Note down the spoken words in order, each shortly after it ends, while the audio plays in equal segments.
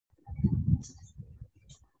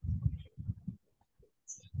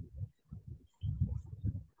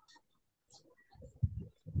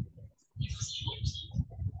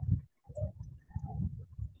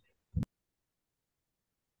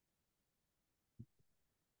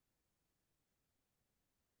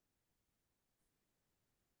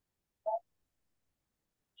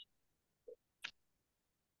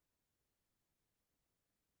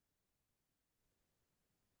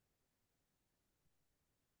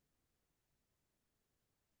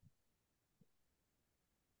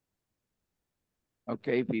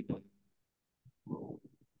Okay, people.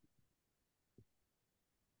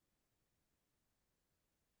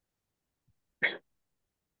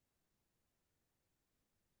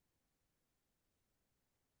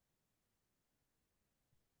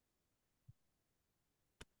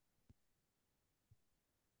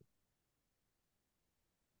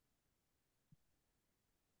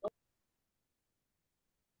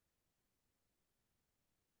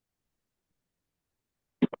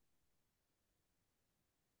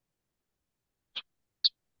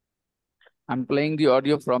 I'm playing the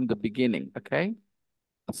audio from the beginning, okay?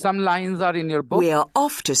 Some lines are in your book. We are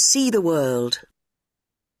off to see the world.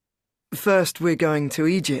 First, we're going to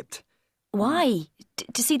Egypt. Why?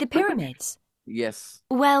 To see the pyramids? Yes.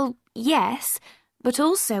 Well, yes, but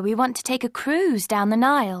also we want to take a cruise down the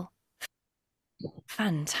Nile.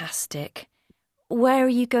 Fantastic. Where are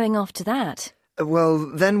you going after that? Well,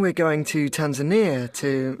 then we're going to Tanzania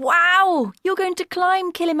to... Wow! You're going to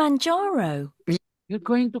climb Kilimanjaro. You're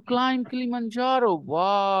going to climb Kilimanjaro.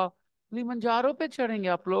 Wow. Kilimanjaro pe chadenge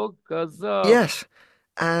aap log? Yes.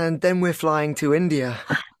 And then we're flying to India.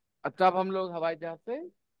 तब हम लोग हवाई जहाज से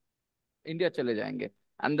India चले जाएंगे.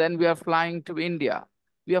 And then we are flying to India.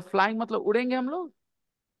 We are flying मतलब उड़ेंगे हम लोग?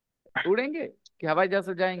 उड़ेंगे कि हवाई जहाज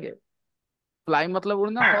से जाएंगे? Fly मतलब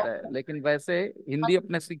उड़ना होता है, लेकिन वैसे हिंदी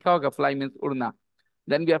अपने सीखा होगा. Fly means उड़ना.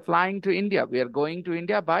 Then we are flying to India. We are going to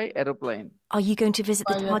India by aeroplane. Are you going to visit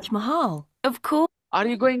the Taj Mahal? Of course. Are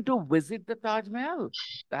you going to visit the Taj Mahal?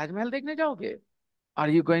 Taj Mahal देखने जाओगे? Are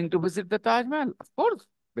you going to visit the Taj Mahal? Of course.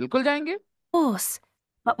 बिल्कुल जाएंगे. Of course.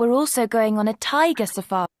 But we're also going on a tiger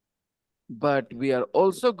safari. But we are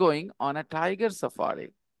also going on a tiger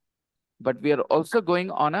safari. But we are also going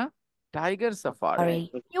on a tiger safari.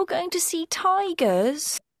 You're going to see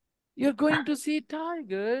tigers? You're going to see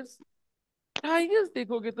tigers. Tigers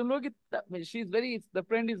देखोगे तुम लोग. The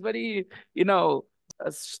friend is very,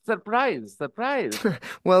 surprised.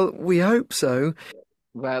 Well, we hope so.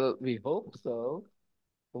 Well, we hope so.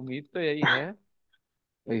 उम्मीद तो यही है.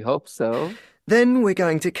 We hope so. Then we're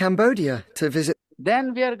going to Cambodia to visit...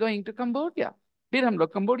 Then we are going to Cambodia. फिर हम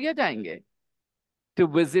लोग कंबोडिया जाएंगे. To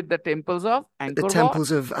visit the temples of Angkor the Wat.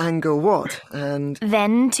 temples of Angkor Wat and...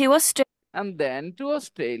 Then to Australia. And then to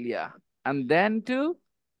Australia. And then to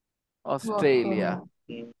Australia.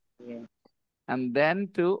 And then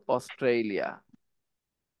to Australia.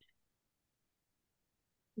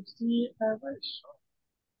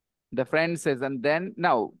 The friend says, and then,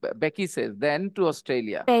 now, Becky says, then to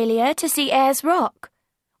Australia. Australia to see Ayers Rock.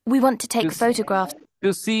 We want to take photographs.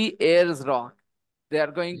 To see Ayers Rock. They are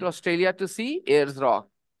going to Australia to see Ayers Rock.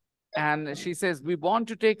 And she says, we want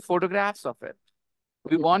to take photographs of it.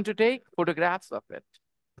 We want to take photographs of it.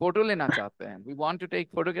 Photo lena chahte hain. We want to take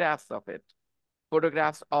photographs of it.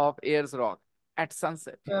 Photographs of Ayers Rock at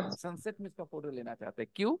sunset. Sunset में इसका photo लेना चाहते हैं.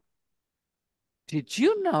 क्यों? Did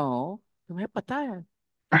you know? तुम्हें पता है?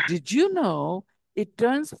 Did you know it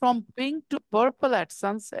turns from pink to purple at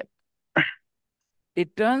sunset?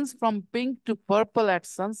 It turns from pink to purple at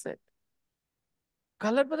sunset.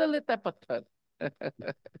 Color बदल लेता है पत्थर.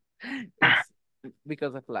 It's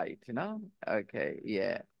because of light, Okay,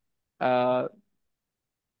 yeah.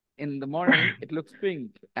 In the morning, it looks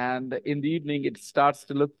pink, and in the evening, it starts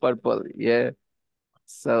to look purple. Yeah.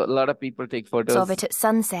 So a lot of people take photos of it at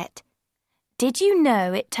sunset. Did you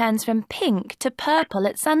know it turns from pink to purple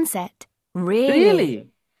at sunset? Really?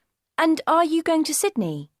 And are you going to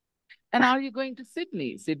Sydney? And are you going to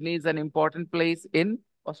Sydney? Sydney is an important place in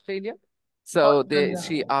Australia. So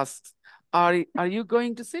she asks, are you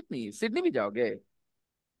going to Sydney? Sydney bhi jaoge?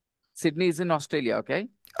 Sydney is in Australia, okay?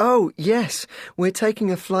 Oh, yes. We're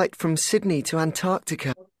taking a flight from Sydney to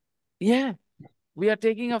Antarctica. Yeah. We are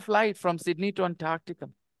taking a flight from Sydney to Antarctica.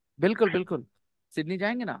 बिल्कुल. Sydney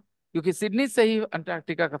जाएंगे ना? क्योंकि Sydney से ही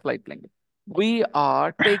Antarctica का flight लेंगे. We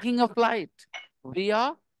are taking a flight. We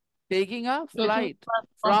are taking a flight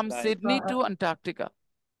from Sydney to Antarctica.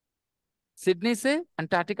 Sydney से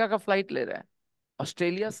Antarctica का flight ले रहे हैं.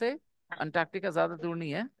 Australia से Antarctica ज़्यादा दूर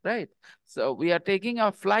नहीं है, right? So we are taking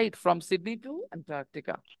a flight from Sydney to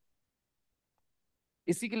Antarctica.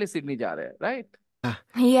 इसी के लिए Sydney जा रहे हैं, right?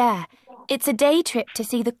 Yeah, it's a day trip to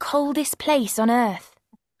see the coldest place on Earth.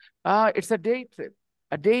 It's a day trip.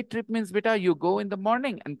 A day trip means, beta, you go in the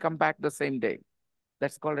morning and come back the same day.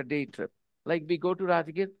 That's called a day trip. Like we go to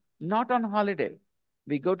Rajgir, not on holiday.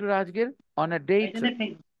 We go to Rajgir on a day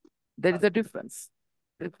trip. There is a difference.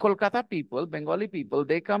 Kolkata people, Bengali people,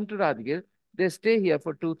 they come to Rajgir, they stay here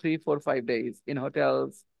for 2, 3, 4, 5 days in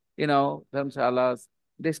hotels, dharmshalas.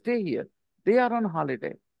 They stay here. They are on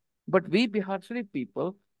holiday. But we Bihar Sharif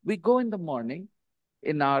people, we go in the morning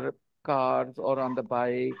in our cars or on the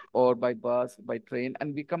bike or by bus, by train,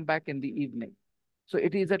 and we come back in the evening. So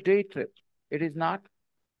it is a day trip. It is not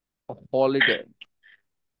a holiday.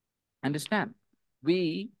 Understand?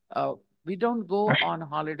 We uh, we don't go on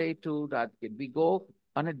holiday to Rajgir. We go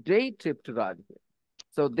on a day trip to Rajgir.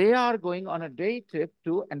 So they are going on a day trip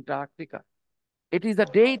to Antarctica. It is a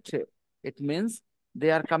day trip. It means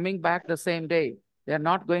they are coming back the same day. They are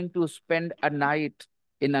not going to spend a night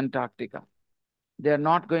in Antarctica. They are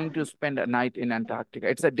not going to spend a night in Antarctica.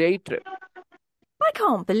 It's a day trip. I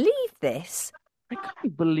can't believe this. I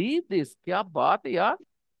can't believe this. Kya baat hai yaar?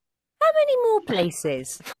 How many more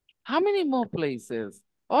places? How many more places?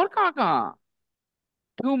 Or kahan?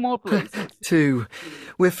 Two more places. 2.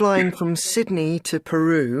 We're flying from Sydney to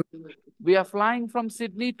Peru. We are flying from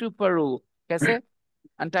Sydney to Peru. कैसे?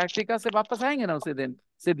 Antarctica से वापस आएंगे ना उसी दिन,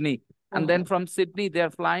 Sydney. And then from Sydney, they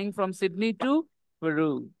are flying from Sydney to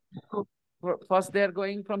Peru. First, they are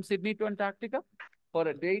going from Sydney to Antarctica for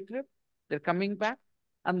a day trip. They're coming back.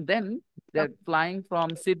 And then they're flying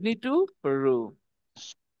from Sydney to Peru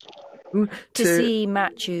To see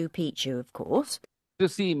Machu Picchu, of course. to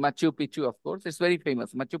see Machu Picchu, of course. It's very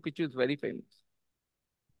famous. Machu Picchu is very famous.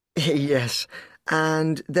 Yes.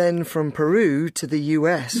 And then from Peru to the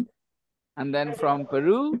US. And then from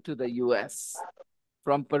Peru to the US.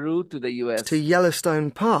 From Peru to the US. To Yellowstone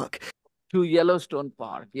Park. To Yellowstone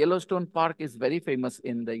Park. Yellowstone Park is very famous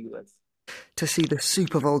in the US. To see the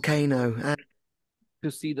supervolcano.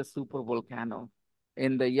 To see the super volcano.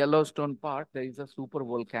 In the Yellowstone Park, there is a super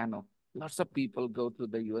volcano. Lots of people go to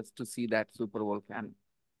the US to see that super volcano.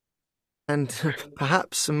 And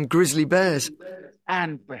perhaps some grizzly bears.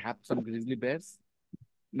 And perhaps some grizzly bears.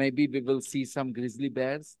 Maybe we will see some grizzly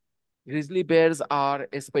bears. Grizzly bears are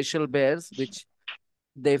special bears which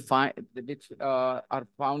are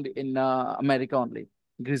found in America only.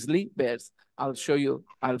 Grizzly bears. I'll show you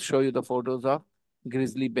the photos of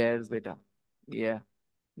grizzly bears, beta. Yeah,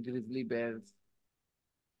 grizzly bears.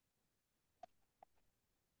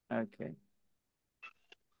 Okay.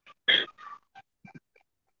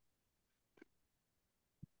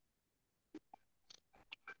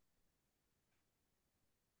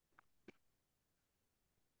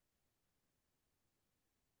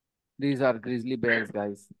 These are grizzly bears,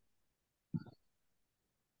 guys.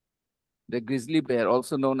 The grizzly bear,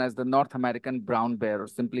 also known as the North American brown bear or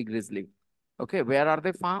simply grizzly. Okay, where are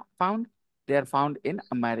they found? They are found in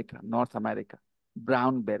America, North America.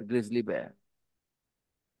 Brown bear, grizzly bear.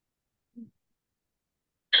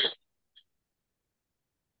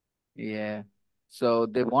 Yeah. So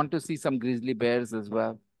they want to see some grizzly bears as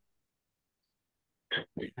well.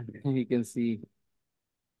 You can see.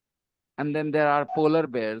 And then there are polar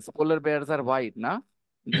bears. Polar bears are white, na?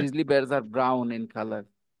 Grizzly bears are brown in color.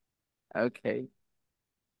 Okay.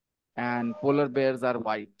 And polar bears are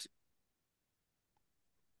white.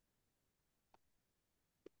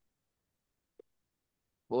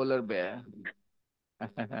 Polar bear.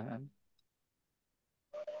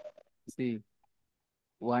 See,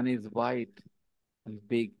 one is white and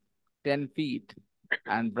big, 10 feet.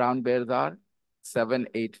 And brown bears are 7,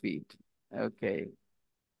 8 feet. Okay.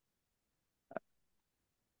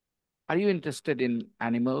 Are you interested in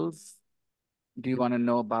animals? Do you want to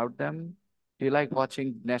know about them? Do you like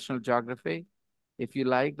watching National Geography? If you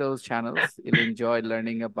like those channels, you'll enjoy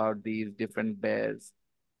learning about these different bears.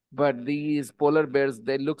 But these polar bears,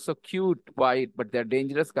 they look so cute, white, but they're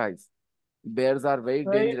dangerous, guys. Bears are very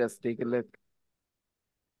dangerous. Take a look.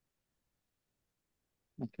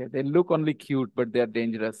 Okay, they look only cute, but they're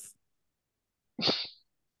dangerous.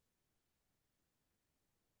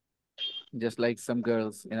 Just like some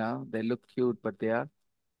girls, they look cute, but they are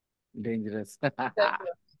dangerous.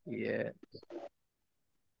 Yeah.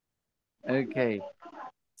 Okay.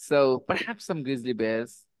 So perhaps some grizzly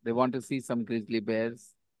bears. They want to see some grizzly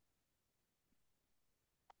bears.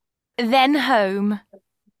 Then home.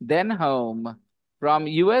 Then home. From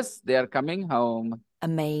US, they are coming home.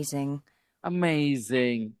 Amazing.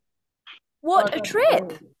 Amazing. What a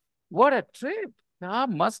trip! What a trip. हाँ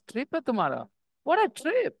मस्त trip है तुम्हारा. What a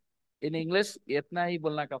trip. In English इतना ही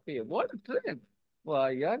बोलना काफी है. What a trip. वाह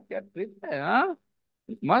यार क्या ट्रिप है हाँ.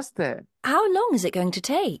 मस्त है. How long is it going to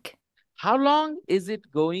take? How long is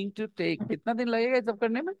it going to take? कितना दिन लगेगा ये सब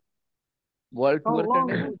करने में? World tour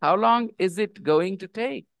करने में? How long is it going to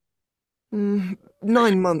take?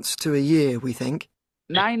 9 months to a year, we think.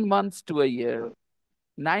 9 months to a year.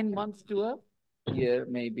 9 months to a year,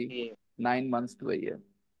 maybe. 9 months to a year.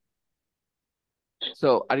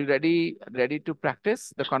 So, are you ready to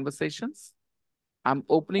practice the conversations? I'm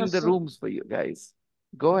opening the rooms for you guys.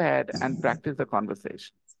 Go ahead and practice the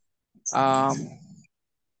conversation.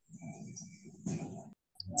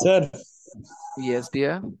 Sir, Yes,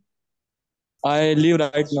 dear. I leave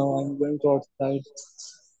right now. I'm going to outside.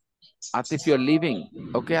 Atif, you're leaving.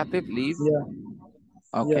 Okay, Atif, leave. Yeah,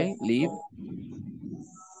 yeah. Okay, leave.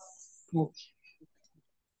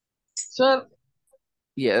 Sir,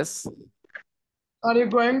 Yes. are you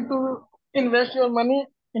going to invest your money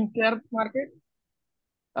in share market?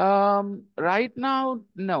 Right now,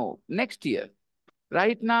 no. Next year.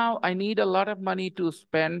 Right now, I need a lot of money to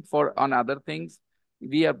spend for on other things.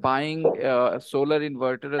 We are buying a solar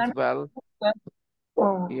inverter as And well.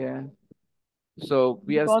 oh, Yeah. So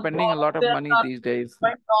we are because spending a lot of they money are these days.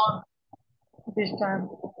 going down this time.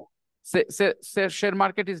 Share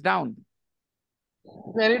market is down.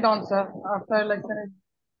 Very down, sir. After election, it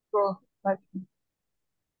go like down.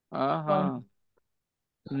 Uh-huh.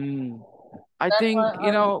 Hmm. I That's why think,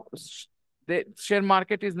 you know, the share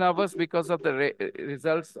market is nervous because of the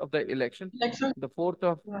results of the election. election. The 4th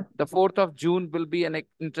of Yeah. the 4th of June will be an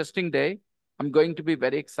interesting day. I'm going to be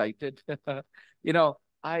very excited. You know,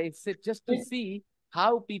 I sit just to see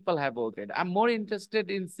how people have voted. I'm more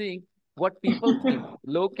interested in seeing what people think.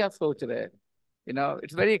 Log kya soch rahe hain? You know,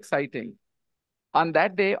 it's very exciting. On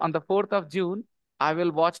that day, on the 4th of June, I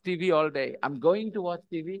will watch TV all day. I'm going to watch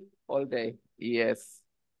TV all day. Yes.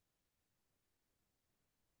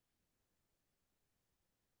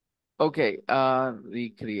 Okay,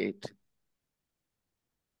 recreate.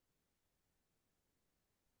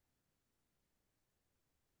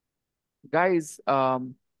 Guys,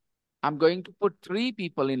 I'm going to put three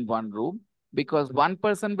people in one room because one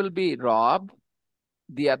person will be Rob,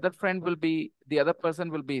 the other person will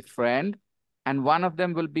be friend, and one of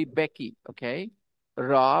them will be Becky, okay?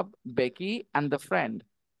 Rob, Becky, and the friend,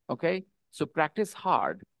 okay? So practice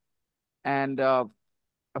hard. And of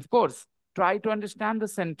course, try to understand the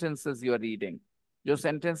sentences you are reading. जो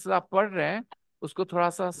sentences आप पढ़ रहे हैं, उसको थोड़ा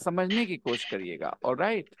सा समझने की कोशिश करिएगा, all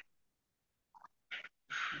right?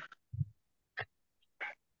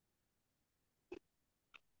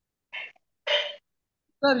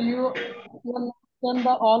 Sir, you are not send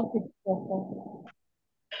the all pictures, sir.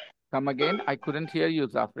 Come again. I couldn't hear you,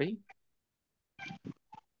 Zafri.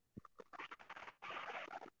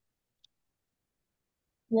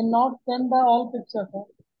 You are not send the all pictures, sir.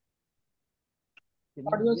 Can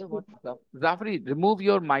you Audio hear speak. what? Zafri, remove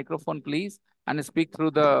your microphone, please, and speak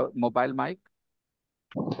through the mobile mic.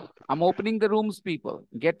 I'm opening the rooms, people.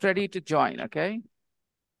 Get ready to join, okay?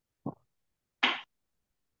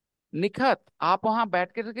 Nikhat, आप वहां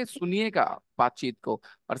बैठ करके सुनिएगा बातचीत को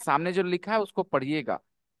और सामने जो लिखा है उसको पढ़िएगा,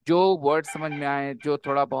 जो वर्ड समझ में आए, जो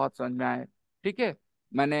थोड़ा बहुत समझ में आए, ठीक है?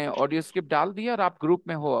 मैंने ऑडियो स्क्रिप्ट डाल दिया और आप ग्रुप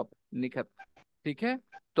में हो अब, निखत, ठीक है?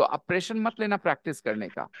 तो आप प्रेशर मत लेना प्रैक्टिस करने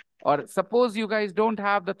का. और suppose you guys don't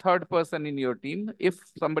have the third person in your team, if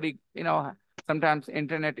somebody, you know, sometimes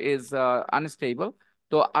internet is unstable,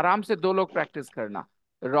 तो आराम से दो लोग प्रैक्टिस करना.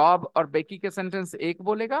 रॉब और बेकी के सेंटेंस एक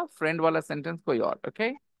बोलेगा, फ्रेंड वाला सेंटेंस कोई और,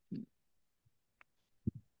 okay?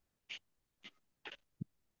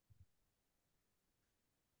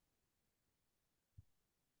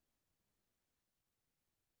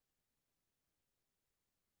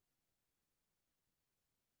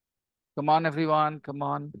 Come on, everyone. Come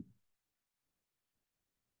on.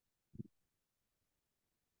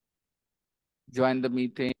 Join the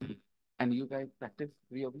meeting. And you guys practice,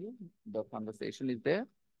 three of you. The conversation is there.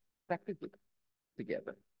 Practice it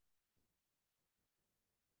together.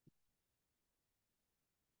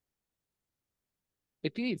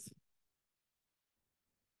 It is.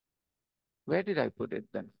 Where did I put it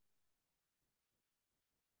then?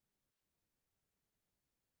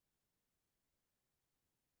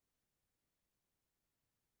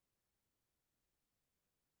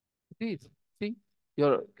 It is. See,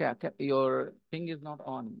 your thing is not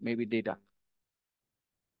on. Maybe data.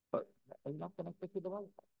 But are you not connected to the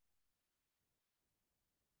Wi-Fi?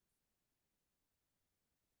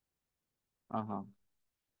 Uh-huh.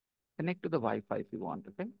 Connect to the Wi-Fi if you want,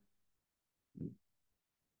 okay?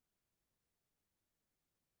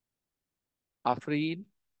 Afreen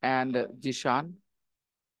and Jishan,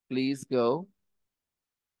 please go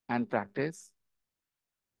and practice.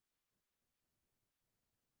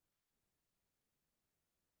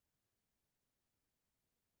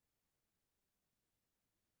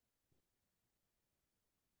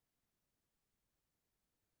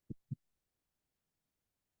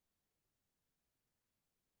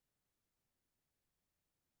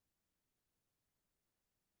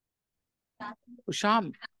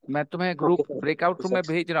 शाम, मैं तुम्हें group breakout room में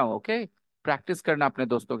भेज रहा हूँ, okay? Practice करना अपने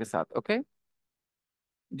दोस्तों के साथ, ओके?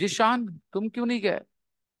 जिशान, तुम क्यों नहीं गए?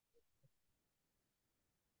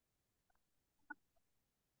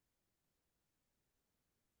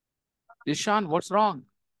 Jishan, what's wrong?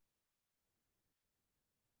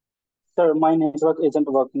 Sir, my network isn't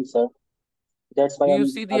working, sir. That's why Do you I'm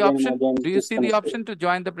see the again and option? again Do you see the disconnected. option to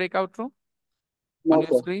join the breakout room on No,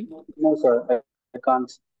 your sir. screen? No, sir. I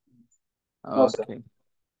can't. No, sir. Okay.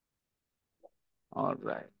 All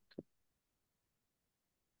right.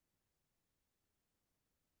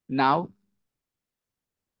 Now,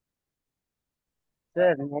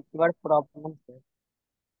 Sir, network problem, sir.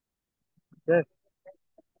 Sir,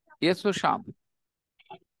 yes, Sushant.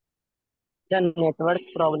 sir, network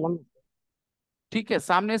problem. ठीक है,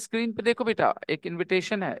 सामने screen पे देखो बेटा, एक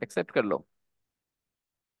invitation है, accept कर लो।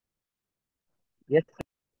 Yes,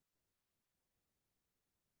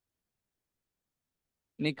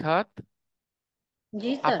 Nikhat,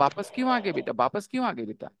 जी आप सर। वापस क्यों आ गए बेटा? वापस क्यों आ गए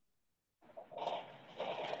बेटा?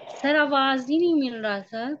 सर आवाज ही नहीं मिल रहा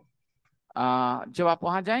सर। जब आप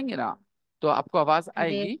वहां जाएंगे ना, तो आपको आवाज जी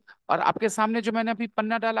आएगी। और आपके सामने जो मैंने अभी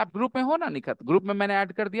पन्ना डाला, आप ग्रुप में हो ना निखत? ग्रुप में मैंने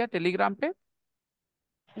ऐड कर दिया टेलीग्राम पे।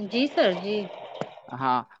 जी सर जी।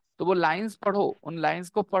 हाँ, तो वो लाइंस पढ़ो, उन लाइंस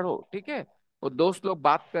को पढ़ो, ठीक है? वो दोस्त लोग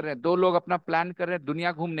बात कर रहे हैं, दो लोग अपना प्लान कर रहे हैं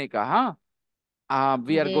दुनिया घूमने का। हाँ,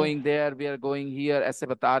 we R G going there, we are going here, ऐसे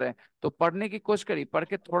बता रहे हैं। तो पढ़ने की कोशिश करिए, पढ़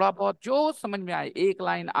के थोड़ा बहुत जो समझ में आए, एक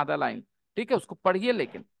लाइन आधा लाइन, ठीक है, उसको पढ़िए,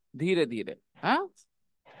 लेकिन धीरे धीरे। हाँ,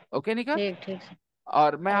 ओके निखत? ठीक ठीक सर।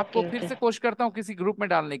 और मैं आपको ओके फिर ओके से कोशिश करता हूँ किसी ग्रुप में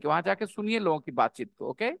डालने की, वहां जाके सुनिए लोगों की बातचीत को।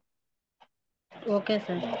 Okay, okay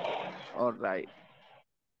sir. Alright,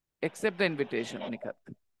 accept the invitation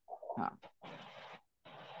Nikhat. हाँ,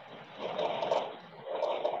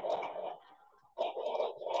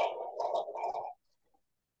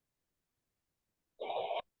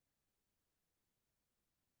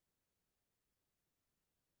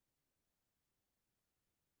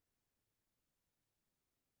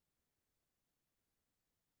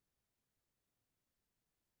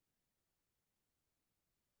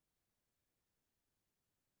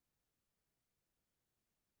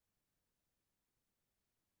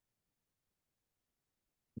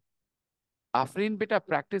 आफरीन बेटा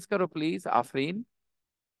प्रैक्टिस करो प्लीज, आफरीन।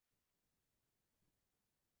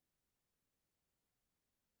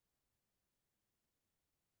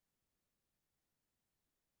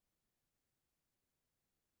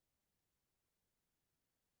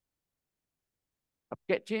 अब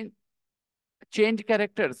चेंज, चेंज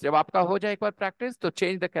कैरेक्टर्स, जब आपका हो जाए एक बार प्रैक्टिस, तो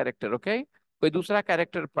चेंज द कैरेक्टर। ओके, कोई दूसरा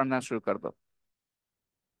कैरेक्टर पढ़ना शुरू कर दो।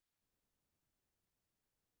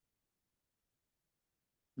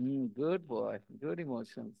 Good boy, good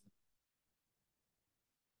emotions.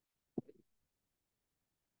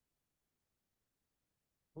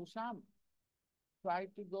 Husham, try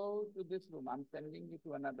to go to this room. I'm sending you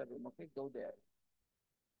to another room. Okay, go there.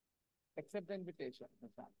 Accept the invitation,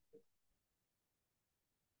 Husham.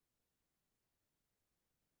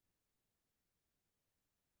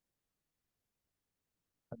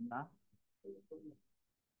 Anna?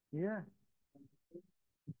 Yeah,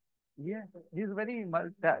 yeah. He's very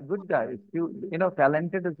good guy.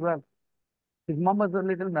 Talented as well. His mom was a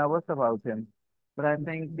little nervous about him, but I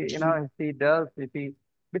think if he does, if he,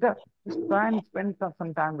 Beta, just try and spend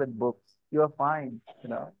some time with books. You're fine.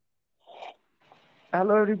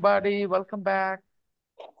 Hello, everybody. Welcome back.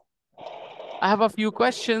 I have a few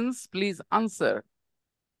questions. Please answer.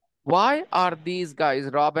 Why are these guys,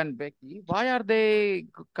 Rob and Becky, why are they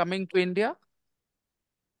coming to India?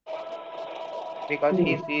 because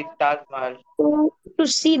he sees Taj Mahal. To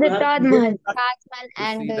see the Taj Mahal Rajmal To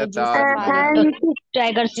and see the juice Taj safari. Mahal. and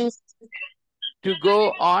Tiger juice. To go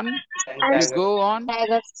on, And to and Tiger. go on,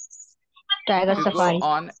 Tiger. Tiger to go safari.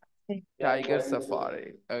 on tiger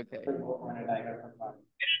safari. Okay.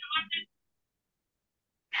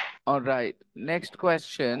 All right. Next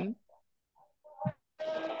question.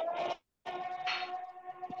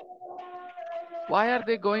 Why are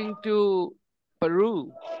they going to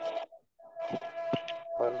Peru?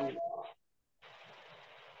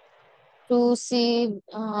 To see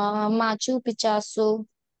Machu Picchu.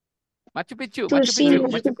 Machu Picchu, to Machu see Picchu,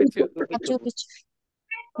 Machu Picchu, Machu Picchu.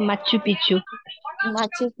 Machu Picchu.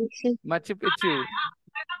 Machu Picchu. Machu Picchu.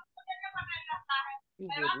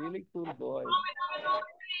 He's a really cool boy.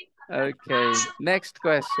 Okay. Next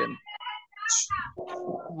question.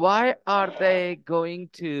 Why are they going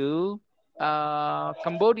to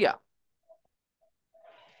Cambodia?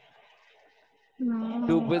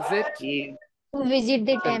 To visit He To visit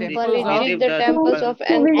the the visit, temple temples of of visit the temples of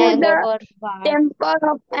to visit the Angkor Wat. temple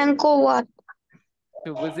of Angkor Wat.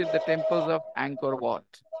 to visit the temples of Angkor Wat.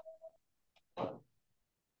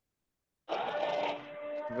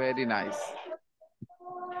 Very nice.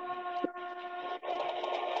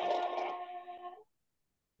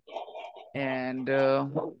 And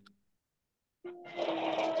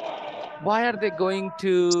why are they going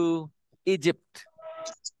to Egypt?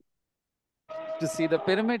 To see the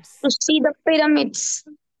pyramids. To see the pyramids.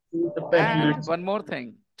 And one more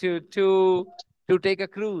thing, to take a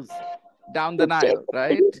cruise down the Nile,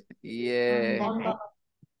 right? Yeah.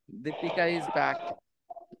 Deepika is back.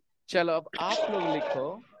 चलो अब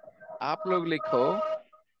आप लोग लिखो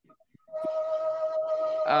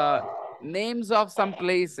names of some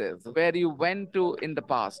places where you went to in the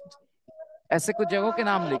past. ऐसे कुछ जगहों के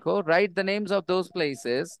नाम लिखो. Write the names of those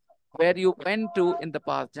places where you went to in the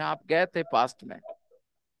past. जहाँ आप गए थे past में.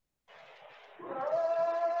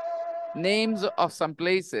 Names of some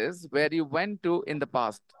places where you went to in the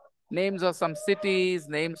past. Names of some cities,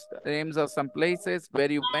 names of some places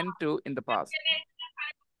where you went to in the past.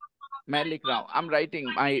 मैं लिख रहा हूँ. I'm writing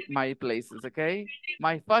my places, okay?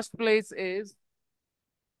 My first place is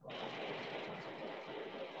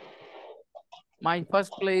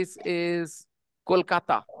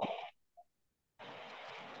Kolkata.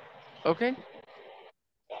 Okay?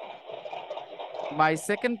 My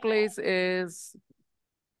second place is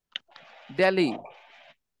Delhi.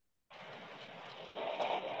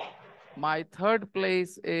 My third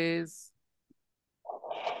place is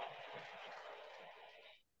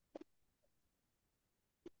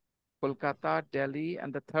Kolkata, Delhi,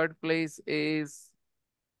 and the third place is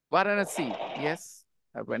Varanasi. Yes,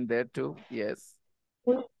 I went there too. Yes.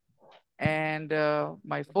 And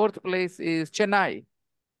my fourth place is Chennai.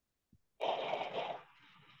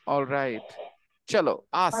 All right. Chalo,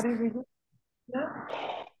 ask.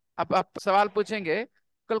 अब आप सवाल पूछेंगे,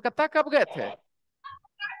 कोलकाता कब गए थे?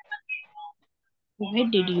 Where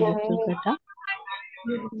did you go to Kolkata?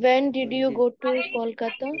 When did you go to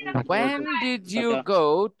Kolkata? When did you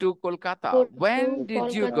go to Kolkata? Go When to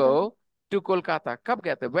did you Kolkata. go to Kolkata? कब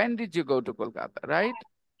गए थे? When did you go to Kolkata? Right?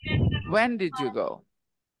 When did you go?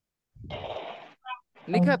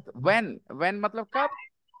 Nikhat, when मतलब कब?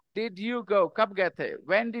 Did you go? कब गए थे?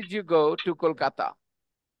 When did you go to Kolkata?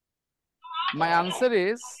 My answer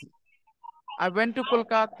is, I went to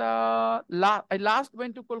Kolkata. I last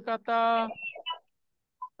went to Kolkata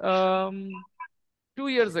 2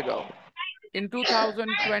 years ago, in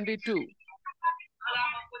 2022.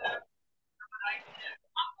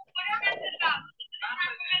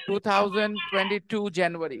 2022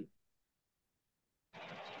 January.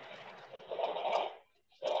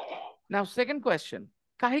 Now, second question.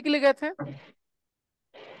 काहे के लिए गए थे?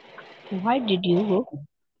 Why did you go?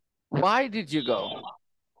 Why did you go?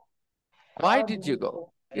 Why did you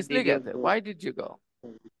go? किस लिए गए थे? Why did you go?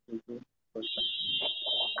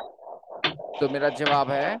 तो मेरा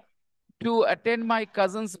जवाब है to attend my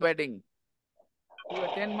cousin's wedding. To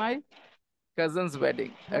attend my cousin's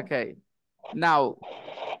wedding. Okay. Now,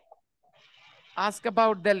 ask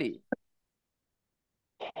about Delhi.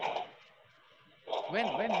 When?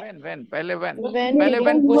 पहले when? पहले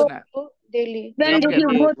when पूछना. Delhi. When did you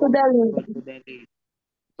go to Delhi?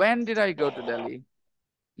 When did I go to Delhi?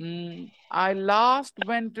 I last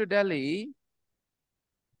went to Delhi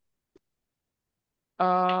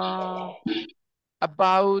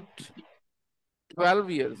about 12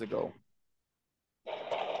 years ago.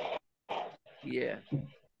 Yeah.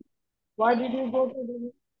 Why did you go to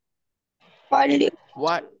Delhi?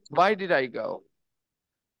 Why did I go?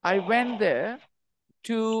 I went there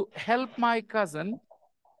to help my cousin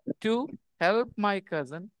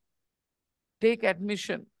take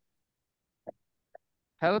admission.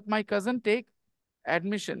 Help my cousin take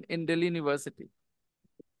admission in Delhi University.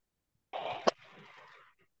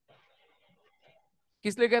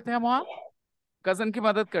 किस लिए गए थे हम वहाँ? Cousin की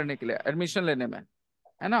मदद करने के लिए, एडमिशन लेने में,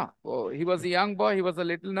 है ना? वो he was a young boy, he was a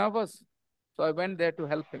little nervous, so I went there to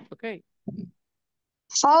help him. Okay.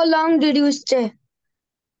 How long did you stay?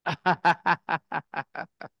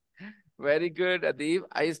 Very good, Adib.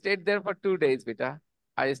 I stayed there for 2 days, beta.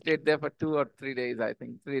 I stayed there for 2 or 3 days, I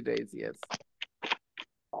think. 3 days, yes.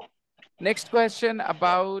 Next question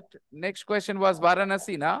was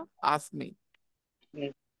Varanasi, na? Ask me.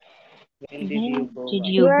 When did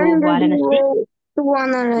you go Varanasi? To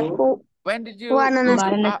Varanasi? When did you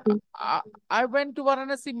Varanasi. I went to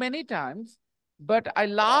Varanasi many times, but I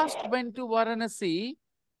last went to Varanasi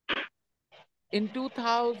in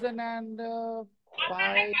 2005.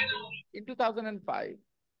 In 2005.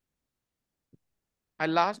 I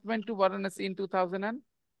last went to Varanasi in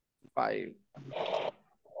 2005.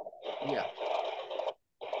 Yeah.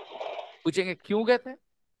 पूछेंगे क्यों गए थे?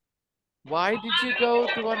 Why did you go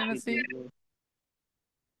to Varanasi?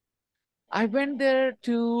 I went there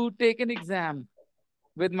to take an exam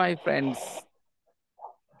with my friends.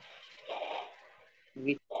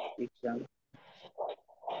 Which exam?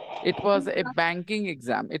 It was a banking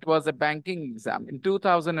exam. It was a banking exam in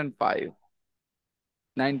 2005,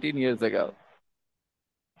 19 years ago.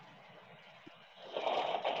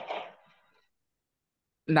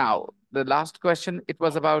 Now, the last question, it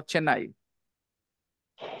was about Chennai.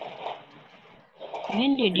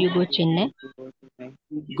 When did you go Chennai?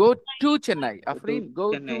 Go to Chennai. Afreen,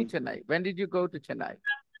 go to Chennai. Chennai. When did you go to Chennai?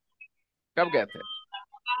 कब गए थे?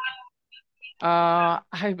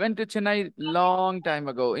 I went to Chennai long time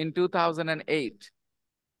ago in 2008,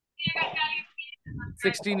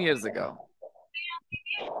 16 years ago,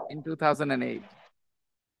 in 2008.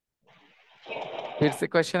 फिर से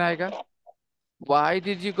question आएगा. Why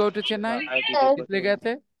did you go to Chennai? Why did you Sir, go किस लिए to गए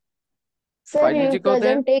थे? sir, Why did your you go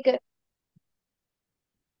there? cousin take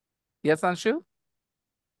Yes, Anshu?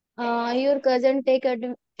 your cousin take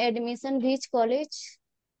admission which college?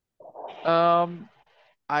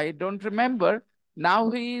 I don't remember. Now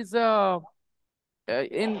he is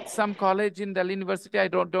in some college in Delhi University. I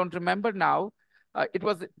don't remember now. It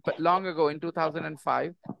was long ago in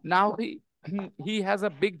 2005. Now he has a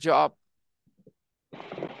big job.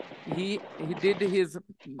 He did his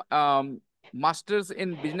master's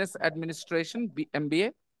in business administration,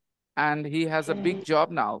 MBA, and he has a big job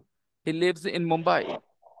now. He lives in Mumbai.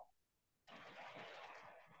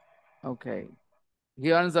 Okay.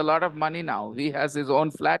 He earns a lot of money now. He has his own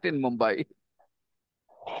flat in Mumbai.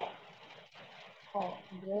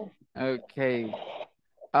 Okay.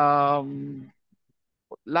 Um,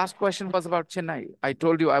 Last question was about Chennai. I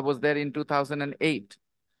told you I was there in 2008.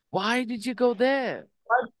 Why did you go there?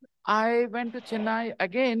 I went to Chennai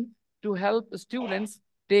again to help students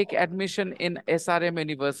take admission in SRM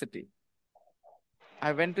University.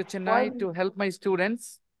 I went to Chennai to help my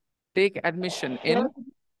students take admission in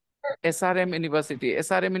SRM University.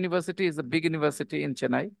 SRM University is a big university in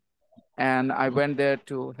Chennai, and I went there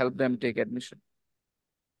to help them take admission.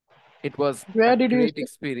 It was a Where did you great stay?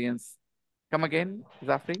 experience. Come again,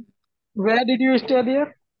 Zafri? Where did you stay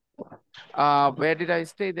there? Where did I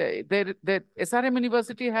stay? The SRM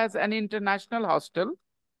University has an international hostel.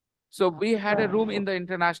 So we had a room in the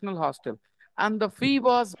international hostel. And the fee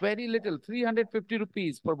was very little, 350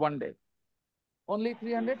 rupees for one day. Only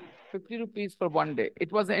 350 rupees for one day.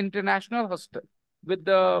 It was an international hostel with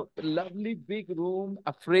the lovely big room,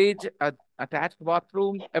 a fridge, a attached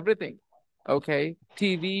bathroom, everything. Okay,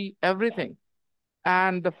 TV, everything.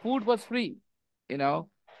 And the food was free. You know,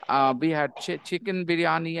 we had chicken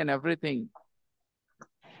biryani and everything.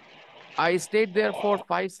 I stayed there for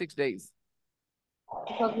 5-6 days.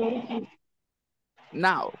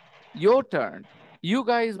 Now, your turn. You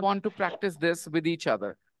guys want to practice this with each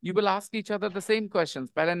other. You will ask each other the same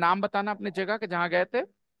questions. पहले नाम बताना अपने जगह के जहाँ गए थे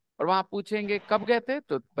और वहां पूछेंगे कब गए थे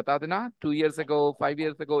तो बता देना 2 years ago, 5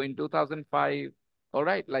 years ago, in 2005. All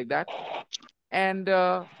right, like that. And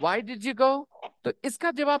why did you go? तो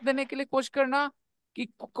इसका जवाब देने के लिए कोशिश करना कि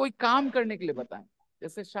कोई काम करने के लिए बताएं,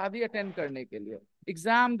 जैसे शादी अटेंड करने के लिए,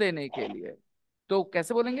 एग्जाम देने के लिए. तो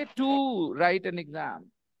कैसे बोलेंगे? To right an exam,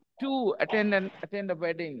 to attend a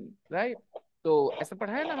wedding, right? तो ऐसा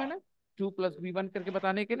पढ़ा है ना मैंने, 2+B1 करके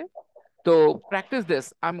बताने के लिए. तो practice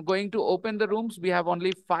this. I'm going to open the rooms. We have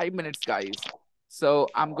only 5 minutes, guys. So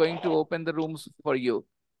I'm going to open the rooms for you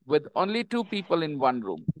with only 2 people in one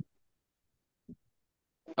room.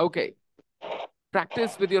 Okay.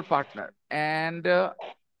 Practice with your partner. And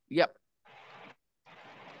yep.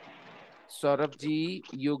 Saurabh ji,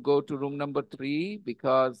 you go to room number 3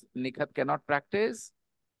 because Nikhat cannot practice.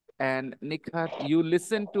 And Nikhat, you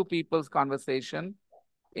listen to people's conversation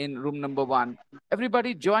in room number 1.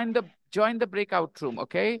 Everybody join the breakout room,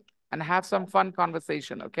 okay? And have some fun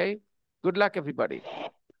conversation, okay? Good luck, everybody.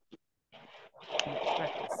 Let's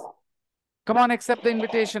practice. Come on, accept the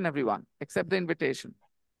invitation, everyone. Accept the invitation.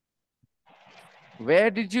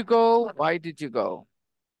 Where did you go? Why did you go?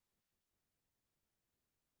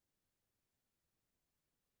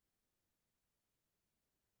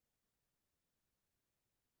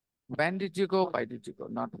 When did you go? Why did you go?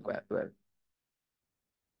 Not where.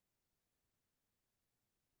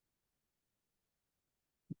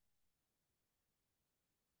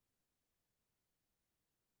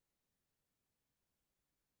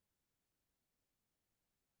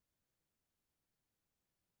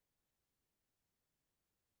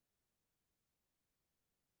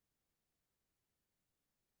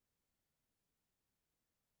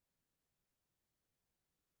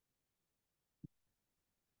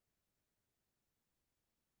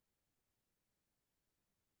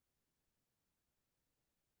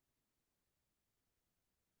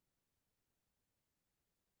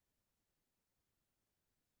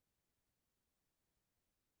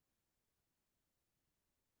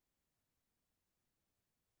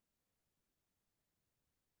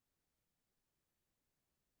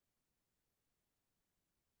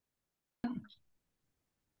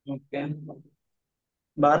 Okay.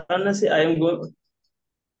 Varanasi, I am going.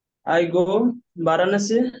 I go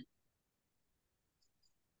Varanasi.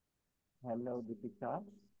 Hello, Deepika.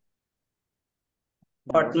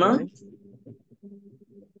 Hello, Patna. Akhilesh.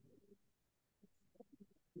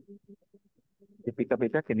 Deepika,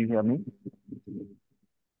 beta, can you hear me?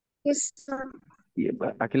 Yes, sir. Yeah,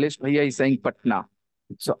 Akhilesh bhaiya is saying Patna.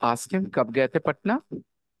 So ask him, कब गए थे Patna?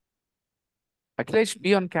 Akhilesh,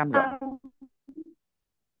 be on camera.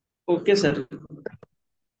 Okay, sir.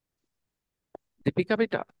 Deepika,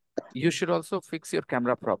 beta, you should also fix your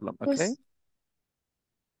camera problem, okay? Yes.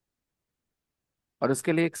 और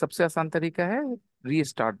उसके लिए एक सबसे आसान तरीका है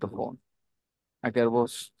रीस्टार्ट द फोन. अगर वो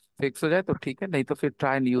फिक्स हो जाए तो ठीक है, नहीं तो फिर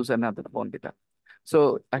try and use another phone बेटा. सो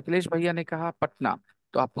अखिलेश भैया ने कहा पटना,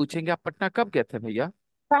 तो आप पूछेंगे आप पटना कब गए थे भैया?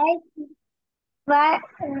 Why? Why?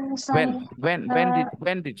 When Sorry. when when Uh, did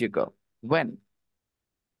when did you go? When?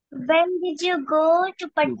 when did you go to To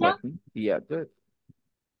Patna? Patna. Yeah, good.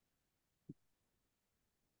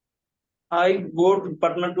 I go to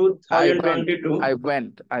Patna I went. 2022. I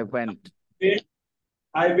went. I went.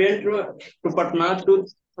 I went to Patna to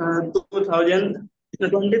 2000.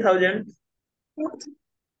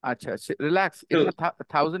 अच्छा, relax. इतना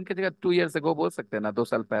thousand की जगह 2 years ago बोल सकते हैं ना, 2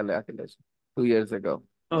 साल पहले Akhilesh. 2 years ago.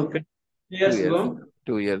 Okay. Two Years years. ago.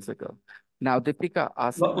 2 years ago. Now Deepika,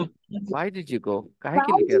 ask him, why did you go? काहे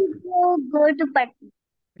के Why लिए गए did थे? you go to Patna?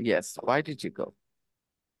 Yes, why did you go?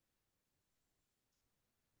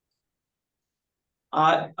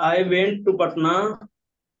 I went to Patna.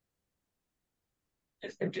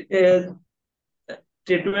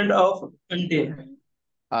 Treatment of auntie.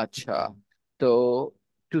 अच्छा, तो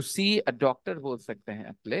to C a doctor बोल सकते हैं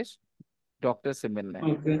अखिलेश, डॉक्टर से मिलने.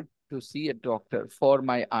 Okay. To C a doctor for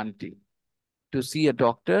my aunty. To C a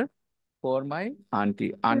doctor for my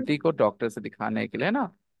aunty. Aunty को doctor से दिखाने के लिए ना.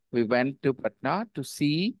 We went to Patna to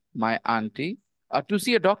see my aunty. To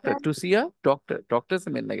C a doctor, to C a doctor, doctor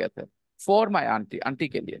से मिलने गए थे. फॉर माय आंटी, आंटी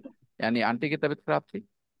के लिए, यानी आंटी की तबीयत खराब थी.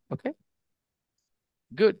 Okay,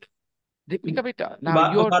 good. दीपिका बेटा,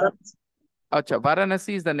 now your. Varanasi. Acha,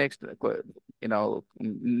 Varanasi is the next,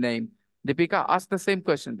 name. Deepika, ask the same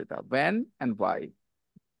question, beta. When and why?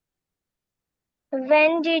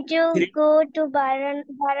 When did you go to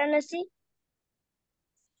Varanasi?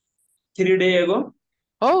 3 days ago.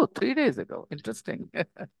 Oh, 3 days ago. Interesting.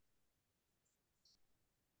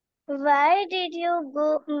 Why did you go?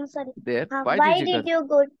 Sorry. There. Why did Why you go? did you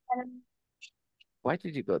go to Varanasi? Why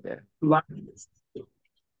did you go there?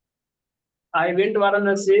 I went to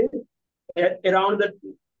Varanasi around the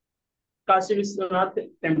Kashi Vishwanath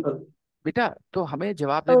temple. बेटा, तो हमें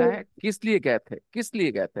जवाब देना है किस लिए गए थे, किस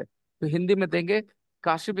लिए गए थे. तो हिंदी में देंगे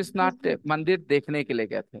काशी विश्वनाथ मंदिर देखने के लिए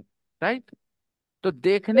गए थे. राइट. तो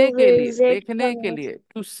देखने To के लिए, visit देखने के Varanasi. लिए,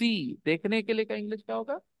 टू सी. देखने के लिए का इंग्लिश क्या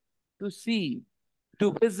होगा? To C. To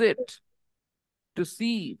visit. To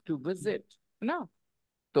C. To visit, है ना.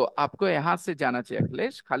 तो आपको यहां से जाना चाहिए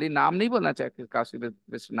अखिलेश, खाली नाम नहीं बोलना चाहिए काशी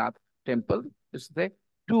विश्वनाथ टेम्पल. इससे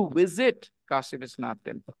to visit Kashi Vishwanath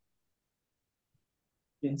temple.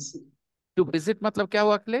 Yes. To visit मतलब क्या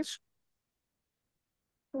हुआ अखिलेश?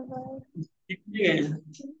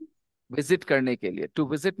 विजिट करने के लिए. टू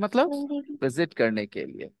विजिट मतलब विजिट करने के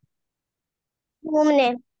लिए.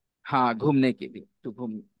 घूमने. हाँ, घूमने के लिए. टू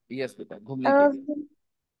घूम. यस बेटा, घूमने के लिए.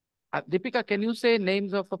 Deepika, can you say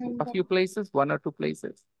names of a few places, 1 or 2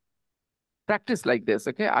 places? Practice like this,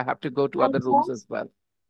 okay? I have to go to other rooms as well.